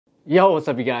Yo, what's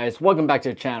up you guys? Welcome back to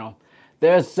the channel.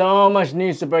 There's so much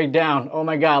news to break down. Oh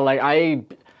my god, like I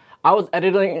was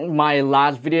editing my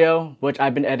last video, which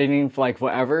I've been editing for like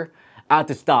forever. I had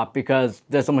to stop because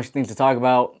there's so much things to talk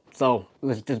about. So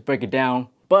let's just break it down.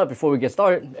 But before we get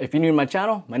started, if you're new to my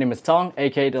channel, my name is Tong,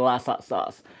 aka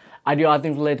TheLastHotSauce. I do all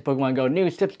things related to Pokemon Go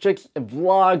news, tips, tricks,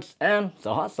 vlogs, and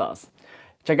so hot sauce.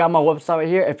 Check out my website right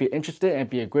here if you're interested, and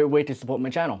it'd be a great way to support my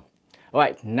channel.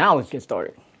 Alright, now let's get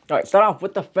started. Alright, start off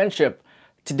with the friendship.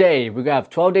 Today, we're gonna have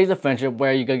 12 days of friendship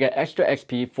where you're gonna get extra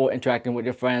XP for interacting with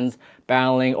your friends,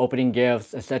 battling, opening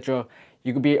gifts, etc.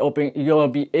 You're gonna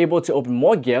be able to open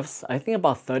more gifts. I think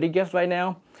about 30 gifts right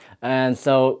now. And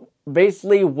so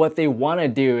basically what they wanna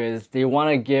do is they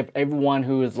wanna give everyone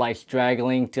who is like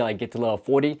straggling to like get to level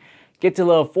 40, get to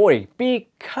level 40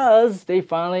 because they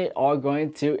finally are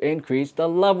going to increase the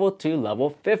level to level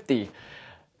 50.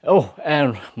 Oh,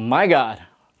 and my god,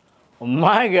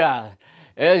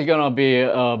 it's gonna be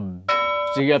to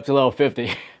get up to level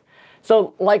 50.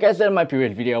 So, like I said in my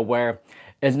previous video, where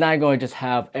it's not going to just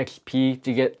have XP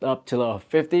to get up to level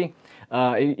 50,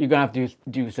 you're gonna have to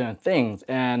do certain things,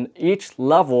 and each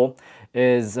level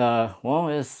is, well,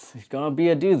 it's gonna be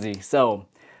a doozy. So,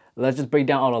 let's just break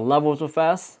down all the levels real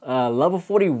fast. Level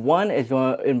 41 is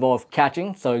going to involve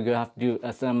catching, so you're gonna have to do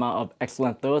a certain amount of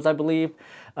excellent throws, I believe.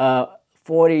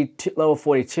 Level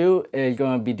 42 is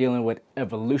going to be dealing with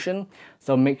evolution,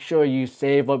 so make sure you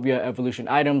save up your evolution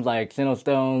items like Sinnoh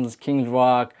Stones, King's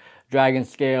Rock, Dragon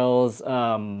Scales,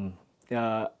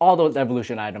 all those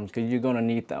evolution items because you're going to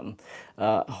need them.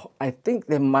 I think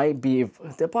they'll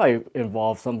probably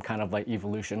involve some kind of like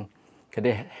evolution because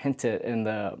they hinted in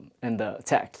the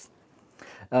text.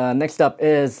 Next up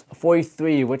is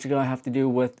 43, which you're going to have to do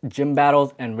with gym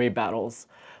battles and raid battles.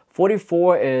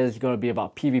 44 is going to be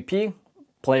about PvP.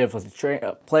 Player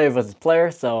versus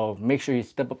player, so make sure you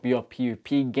step up your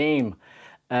PvP game.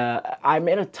 I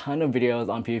made a ton of videos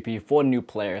on PvP for new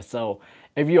players, so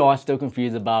if you are still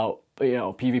confused about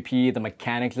PvP, the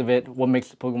mechanics of it, what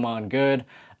makes Pokemon good,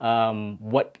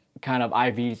 what kind of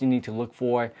IVs you need to look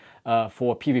for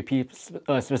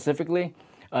PvP specifically,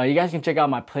 you guys can check out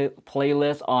my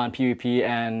playlist on PvP,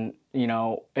 and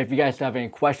if you guys have any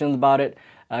questions about it,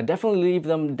 definitely leave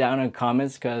them down in the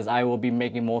comments because I will be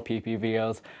making more PvP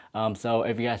videos. So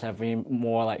if you guys have any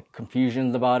more like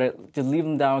confusions about it, just leave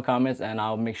them down in the comments and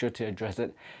I'll make sure to address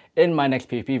it in my next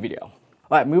PvP video.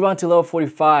 Alright, move on to level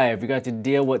 45. You got to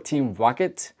deal with Team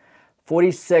Rocket.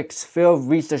 46, field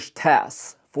research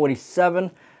tasks.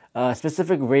 47,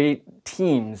 specific raid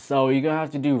teams. So you're gonna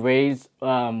have to do raids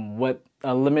with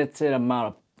a limited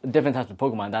amount of different types of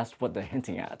Pokemon. That's what they're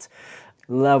hinting at.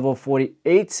 Level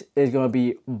 48 is going to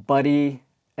be Buddy,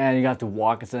 and you have to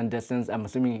walk a certain distance. I'm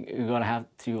assuming you're going to have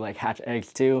to like hatch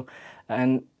eggs too.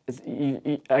 And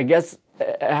I guess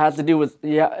it has to do with,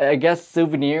 I guess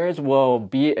souvenirs will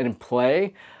be in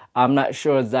play. I'm not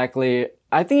sure exactly.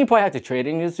 I think you probably have to trade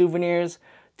in your souvenirs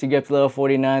to get to level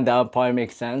 49. That would probably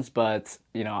make sense, but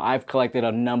I've collected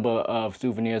a number of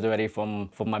souvenirs already from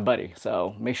my buddy.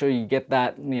 So make sure you get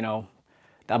that,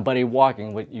 that buddy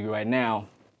walking with you right now.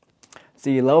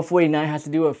 See, level 49 has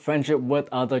to do with friendship with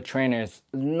other trainers.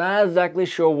 Not exactly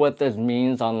sure what this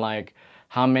means on like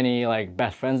how many like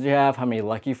best friends you have, how many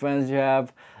lucky friends you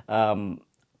have.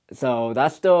 So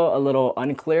that's still a little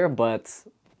unclear, but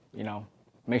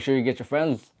make sure you get your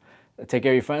friends, take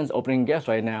care of your friends, opening gifts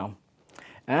right now.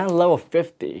 And level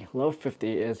 50. Level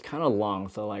 50 is kind of long,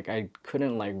 so like I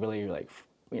couldn't like really like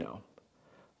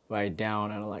write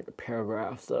down in like a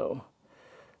paragraph, so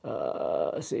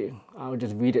let's see, I'll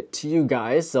just read it to you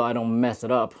guys so I don't mess it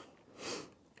up.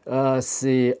 Let's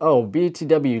see. Oh,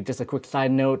 BTW, just a quick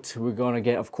side note, we're going to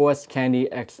get, of course, Candy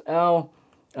XL,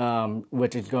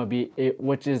 which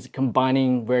is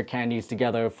combining rare candies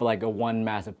together for like a one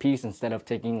massive piece instead of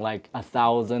taking like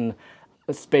 1,000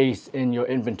 space in your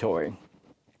inventory.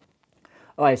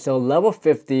 Alright, so level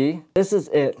 50, this is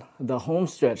it, the home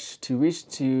stretch. To reach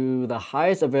to the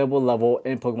highest available level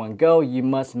in Pokemon Go, you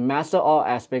must master all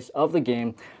aspects of the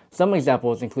game. Some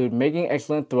examples include making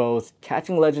excellent throws,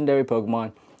 catching legendary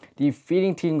Pokemon,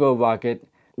 defeating Team Go Rocket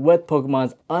with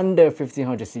Pokemons under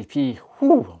 1500 CP.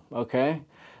 Whew, okay.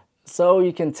 So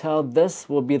you can tell this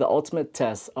will be the ultimate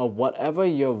test of whatever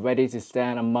you're ready to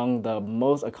stand among the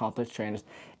most accomplished trainers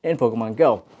in Pokemon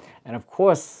Go. And of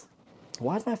course,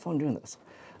 why is my phone doing this?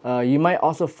 You might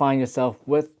also find yourself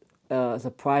with a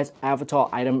surprise avatar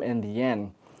item in the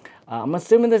end. I'm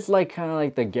assuming this is like kind of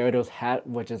like the Gyarados hat,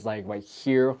 which is like right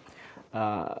here.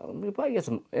 We could probably get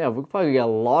some. Yeah, we could probably get a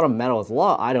lot of medals, a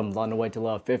lot of items on the way to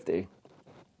level 50.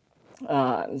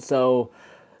 So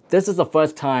this is the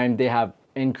first time they have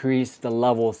increased the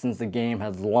level since the game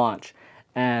has launched,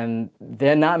 and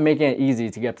they're not making it easy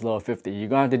to get to level 50. You're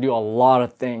gonna have to do a lot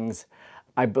of things.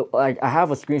 I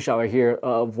have a screenshot right here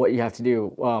of what you have to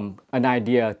do, an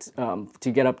idea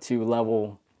to get up to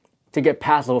level, to get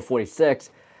past level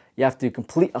 46. You have to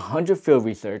complete 100 field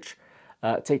research,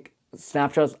 take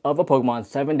snapshots of a Pokemon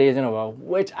 7 days in a row,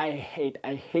 which I hate.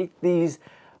 I hate these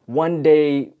 1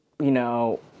 day,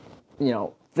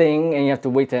 thing, and you have to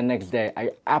wait till the next day.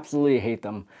 I absolutely hate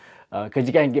them because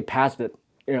you can't get past it,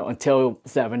 until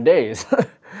 7 days.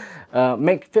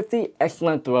 Make 50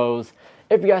 excellent throws.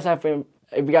 If you guys are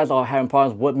having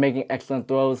problems with making excellent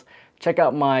throws, check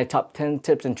out my top 10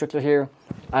 tips and tricks right here.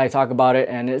 I talk about it,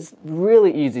 and it's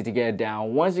really easy to get it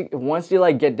down. Once you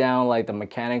like get down like the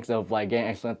mechanics of like getting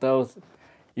excellent throws,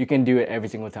 you can do it every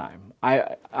single time.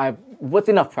 I with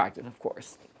enough practice, of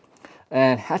course.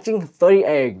 And hatching 30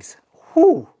 eggs.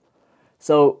 Whew.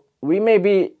 So we may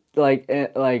be like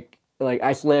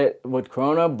isolated with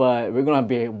Corona, but we're gonna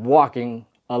be walking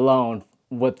alone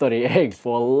with 30 eggs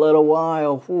for a little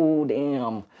while. Ooh,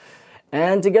 damn.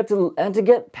 And to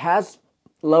get past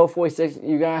level 46,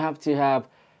 you're gonna have to have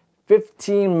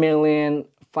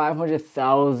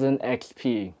 15,500,000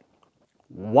 XP.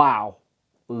 Wow,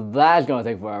 that's gonna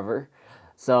take forever.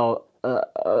 So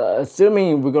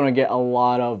assuming we're gonna get a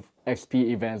lot of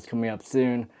XP events coming up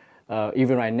soon.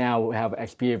 Even right now we have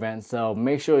XP events, so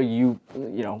make sure you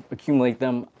accumulate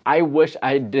them. I wish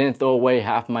I didn't throw away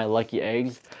half my lucky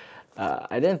eggs.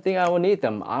 I didn't think I would need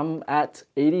them. I'm at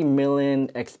 80 million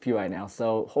XP right now,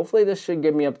 so hopefully this should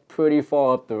get me up pretty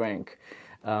far up the rank.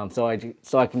 So I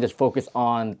can just focus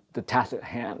on the task at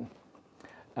hand.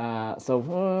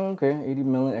 Okay, 80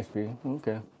 million XP.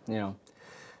 Okay,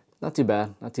 not too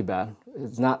bad. Not too bad.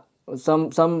 It's not.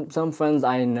 Some friends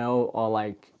I know are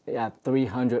like at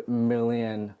 300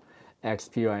 million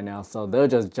XP right now, so they'll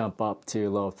just jump up to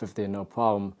level 50 no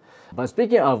problem. But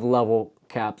speaking of level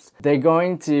caps, they're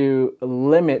going to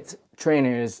limit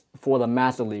trainers for the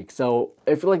Master League. So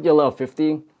if you're level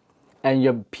 50 and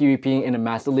you're PvPing in the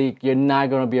Master League, you're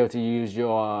not going to be able to use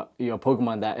your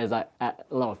Pokemon that is at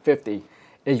level 50.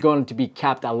 It's going to be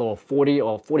capped at level 40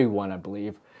 or 41, I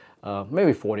believe.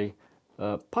 Maybe 40.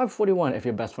 Probably 41 if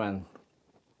you're best friend.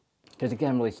 Because you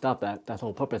can't really stop that. That's the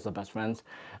whole purpose of best friends.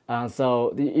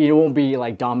 So you won't be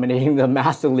like dominating the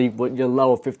Master League with your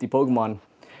level 50 Pokemon.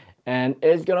 And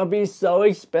it's gonna be so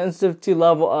expensive to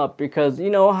level up, because you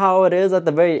know how it is at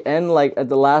the very end, like at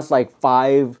the last like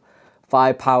five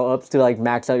power-ups to like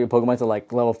max out your Pokemon to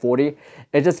like level 40.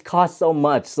 It just costs so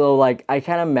much. So like I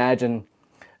can't imagine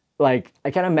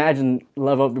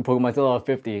level up your Pokemon to level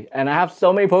 50. And I have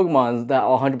so many Pokemons that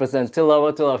are 100% still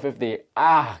level 50.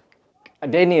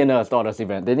 They need another Stardust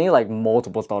event. They need like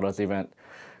multiple Stardust event,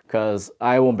 because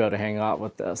I won't be able to hang out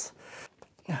with this.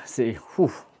 Let's see.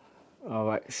 Whew. All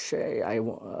right, Shay.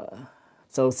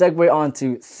 So segue on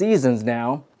to seasons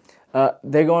now.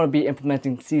 They're going to be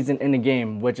implementing season in the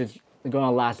game, which is going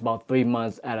to last about 3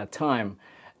 months at a time.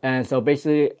 And so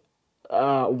basically,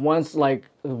 once like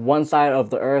one side of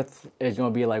the Earth is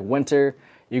going to be like winter,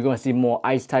 you're going to see more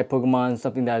ice type Pokemon,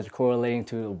 something that is correlating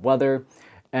to the weather.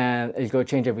 And it's going to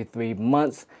change every 3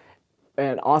 months,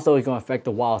 and also it's going to affect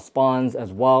the wild spawns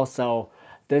as well. So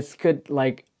this could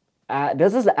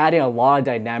this is adding a lot of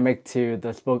dynamic to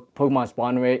the Pokemon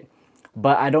spawn rate,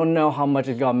 but I don't know how much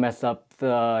it's going to mess up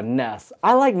the nests.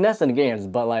 I like nests in the games,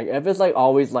 but like if it's like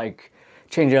always like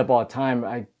changing up all the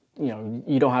time,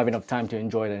 you don't have enough time to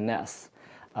enjoy the nests.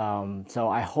 So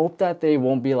I hope that they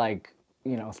won't be like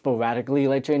sporadically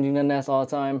like changing the nests all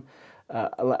the time.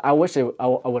 I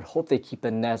would hope they keep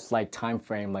the nest like time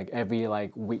frame like every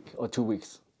like week or 2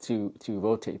 weeks to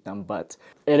rotate them. But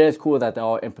it is cool that they're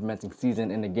all implementing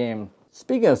season in the game.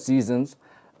 Speaking of seasons,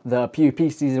 the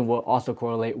PvP season will also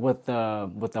correlate with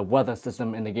the weather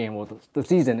system in the game, or the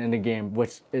season in the game,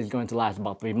 which is going to last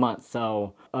about 3 months.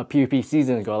 So a PvP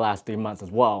season is going to last 3 months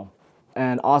as well.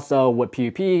 And also with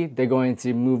PvP, they're going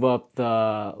to move up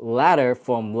the ladder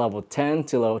from level 10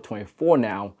 to level 24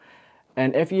 now.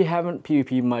 And if you haven't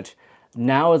PvP much,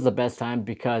 now is the best time,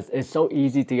 because it's so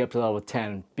easy to get up to level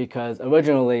 10. Because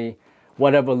originally,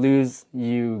 whatever lose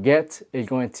you get is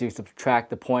going to subtract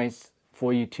the points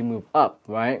for you to move up,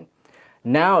 right?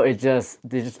 Now they're just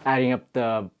adding up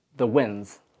the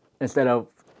wins instead of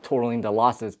totaling the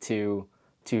losses to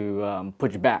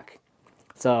put you back.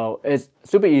 So it's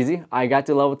super easy. I got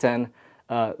to level 10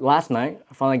 last night.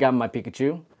 I finally got my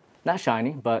Pikachu. Not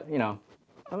shiny, but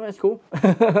it's cool.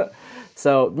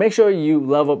 So make sure you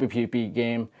level up your PvP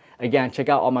game. Again, check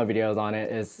out all my videos on it.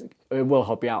 It will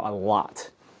help you out a lot.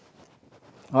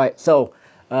 All right, so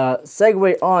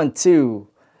segue on to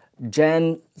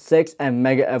Gen 6 and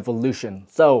Mega Evolution.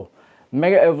 So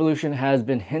Mega Evolution has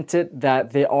been hinted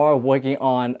that they are working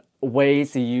on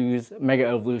ways to use Mega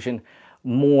Evolution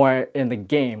more in the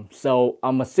game. So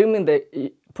I'm assuming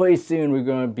that pretty soon we're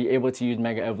going to be able to use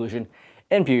Mega Evolution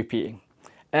in PvP.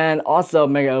 And also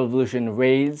Mega Evolution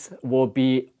raids will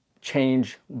be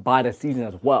changed by the season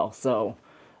as well. So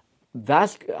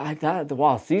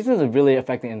wow, seasons are really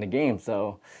affecting in the game.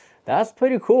 So that's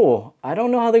pretty cool. I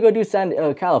don't know how they're gonna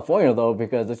do California though,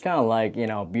 because it's kind of like, you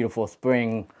know, beautiful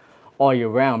spring all year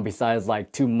round besides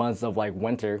like 2 months of like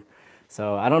winter.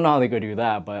 So I don't know how they're gonna do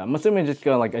that, but I'm assuming just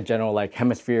go like a general like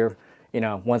hemisphere, you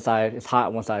know, one side is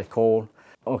hot, one side is cold.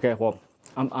 Okay, well,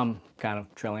 I'm kind of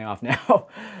trailing off now.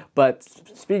 But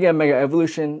speaking of Mega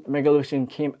Evolution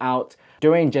came out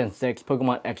during Gen 6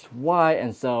 Pokemon XY,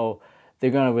 and so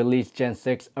they're gonna release Gen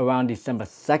 6 around December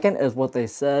 2nd is what they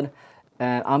said.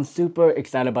 And I'm super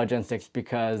excited about Gen 6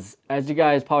 because, as you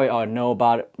guys probably all know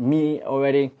about me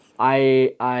already,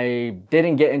 I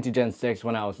didn't get into Gen 6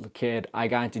 when I was a kid. I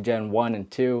got into Gen 1 and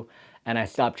 2, and I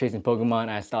stopped chasing Pokemon,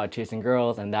 and I started chasing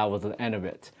girls, and that was the end of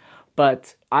it.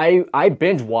 But I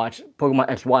binge watched Pokemon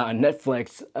XY on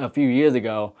Netflix a few years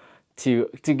ago to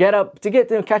catch up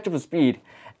to speed.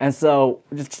 And so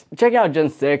just checking out Gen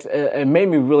 6, it made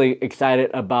me really excited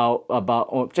about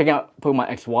checking out Pokemon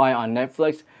XY on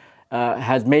Netflix.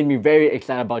 Has made me very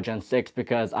excited about Gen 6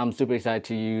 because I'm super excited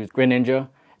to use Greninja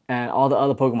and all the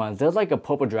other Pokemon. There's like a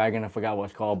purple dragon, I forgot what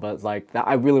it's called, but it's like that,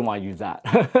 I really want to use that.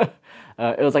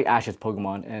 It was like Ash's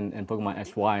Pokemon in Pokemon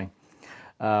XY.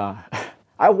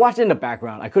 I watched it in the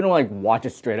background. I couldn't like watch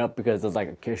it straight up because it was like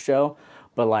a kids show,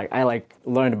 but like I like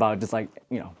learned about it just like,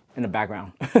 you know, in the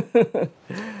background.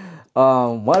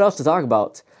 What else to talk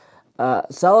about?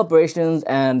 Celebrations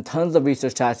and tons of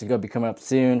research tasks are going to be coming up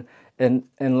soon in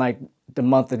like the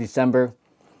month of December.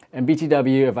 And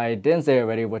BTW, if I didn't say it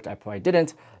already, which I probably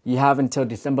didn't, you have until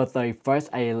December 31st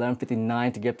at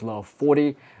 11:59 to get to level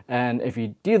 40. And if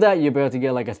you do that, you'll be able to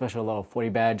get like a special level 40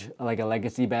 badge, like a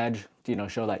legacy badge, to, you know,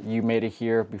 show that you made it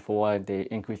here before they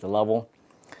increase the level.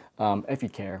 If you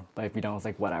care, but if you don't, it's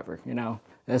like whatever, you know.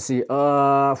 Let's see.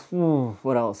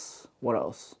 What else? What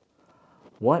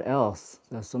else?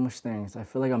 There's so much things. I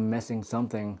feel like I'm missing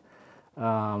something.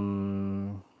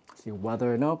 See,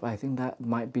 weather. Nope. I think that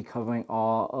might be covering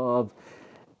all of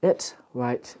it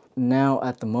right now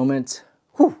at the moment.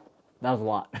 Whew, that was a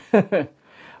lot.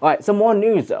 All right, some more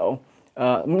news though.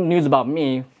 News about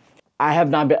me. I have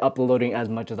not been uploading as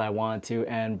much as I wanted to,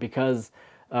 and because,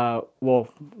 well,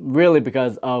 really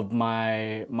because of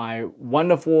my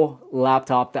wonderful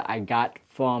laptop that I got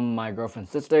from my girlfriend's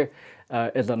sister.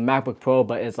 It's a MacBook Pro,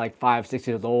 but it's like 5-6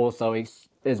 years old, so it's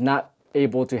not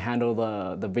able to handle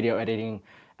the video editing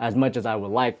as much as I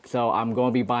would like. So I'm going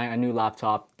to be buying a new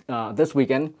laptop this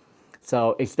weekend.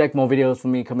 So expect more videos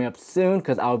from me coming up soon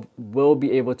because I will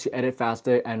be able to edit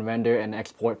faster and render and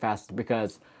export faster,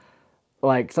 because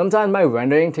like sometimes my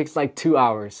rendering takes like 2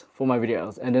 hours for my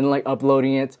videos, and then like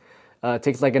uploading it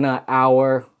takes like an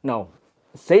hour. No,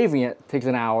 saving it takes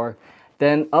an hour.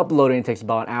 Then uploading takes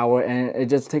about an hour, and it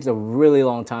just takes a really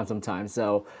long time sometimes.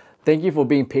 So thank you for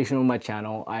being patient with my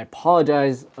channel. I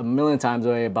apologize a million times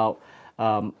already about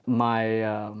you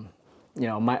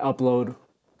know, my upload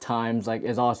times. Like,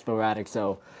 it's all sporadic.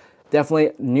 So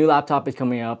definitely new laptop is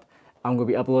coming up. I'm going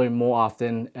to be uploading more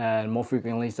often and more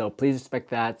frequently. So please expect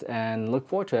that and look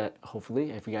forward to it, hopefully,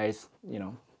 if you guys, you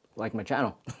know, like my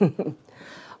channel.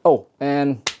 Oh,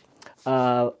 and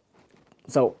so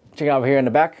check out over here in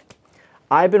the back.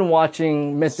 I've been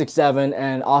watching Mystic 7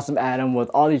 and Awesome Adam with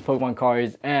all these Pokemon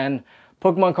cards, and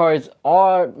Pokemon cards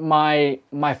are my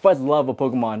first love of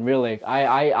Pokemon, really.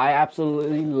 I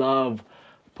absolutely love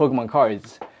Pokemon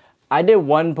cards. I did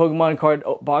one Pokemon card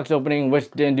box opening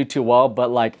which didn't do too well, but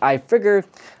like I figured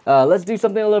let's do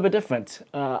something a little bit different.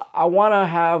 I want to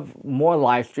have more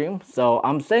live stream, so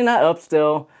I'm setting that up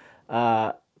still,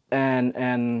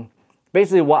 and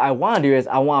basically what I want to do is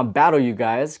I want to battle you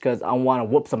guys because I want to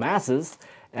whoop some asses.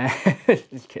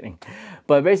 Just kidding.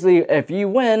 But basically, if you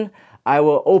win, I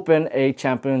will open a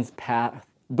Champions Path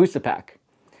booster pack.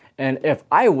 And if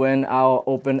I win, I'll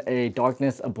open a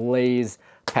Darkness Ablaze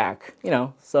pack. You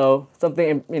know, so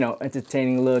something, you know,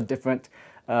 entertaining, a little different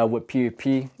with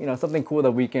PvP. You know, something cool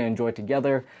that we can enjoy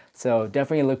together. So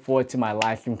definitely look forward to my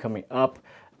live stream coming up.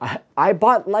 I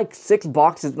bought like 6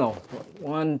 boxes. No,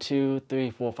 1, 2, 3,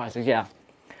 4, 5, 6. Yeah.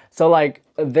 So like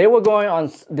they were going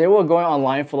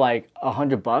online for like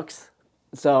 $100.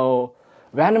 So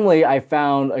randomly I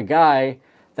found a guy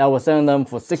that was selling them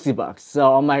for 60 bucks.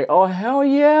 So I'm like, oh hell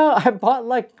yeah, I bought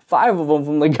like 5 of them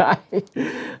from the guy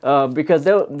because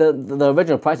the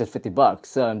original price is 50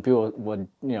 bucks and people were, you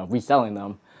know, reselling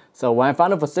them. So when I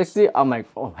found them for 60, I'm like,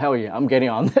 oh hell yeah, I'm getting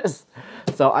on this.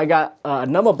 So I got a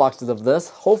number of boxes of this.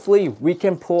 Hopefully we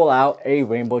can pull out a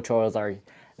Rainbow Charizard.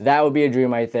 That would be a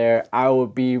dream right there. I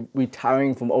would be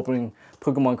retiring from opening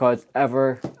Pokemon cards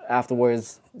ever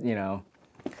afterwards, you know.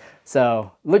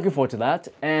 So looking forward to that.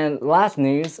 And last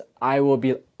news, I will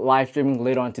be live streaming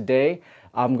later on today.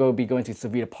 I'm going to be going to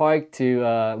Savita Park to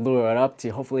lure it up to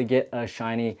hopefully get a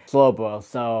shiny Slowbro.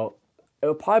 So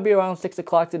it'll probably be around 6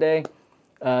 o'clock today.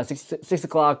 6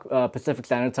 o'clock Pacific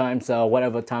Standard Time, so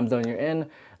whatever time zone you're in.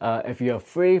 If you're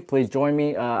free, please join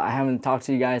me. I haven't talked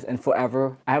to you guys in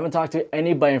forever. I haven't talked to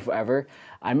anybody in forever.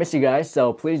 I miss you guys,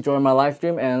 so please join my live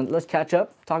stream and let's catch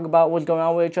up, talk about what's going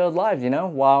on with each other's lives, you know,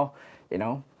 while, you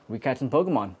know, we catch some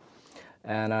Pokemon.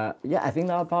 And yeah, I think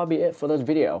that'll probably be it for this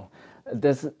video.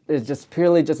 This is just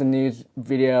purely just a news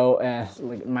video, and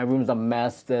like my room's a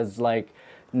mess. There's like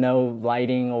no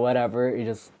lighting or whatever. It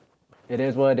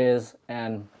is what it is,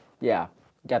 and yeah,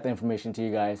 got the information to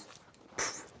you guys.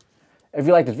 If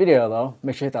you like this video though,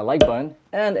 make sure you hit that like button,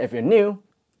 and if you're new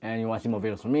and you want to see more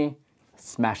videos from me,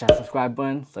 smash that subscribe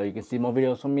button so you can see more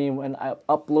videos from me when I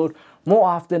upload more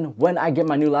often when I get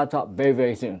my new laptop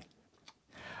very soon.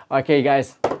 Okay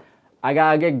guys, I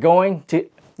gotta get going to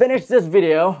finish this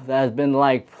video that has been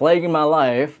like plaguing my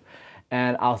life,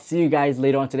 and I'll see you guys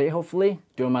later on today, hopefully,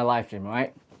 during my live stream,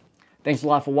 alright? Thanks a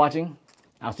lot for watching.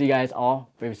 I'll see you guys all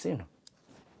very soon.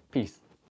 Peace.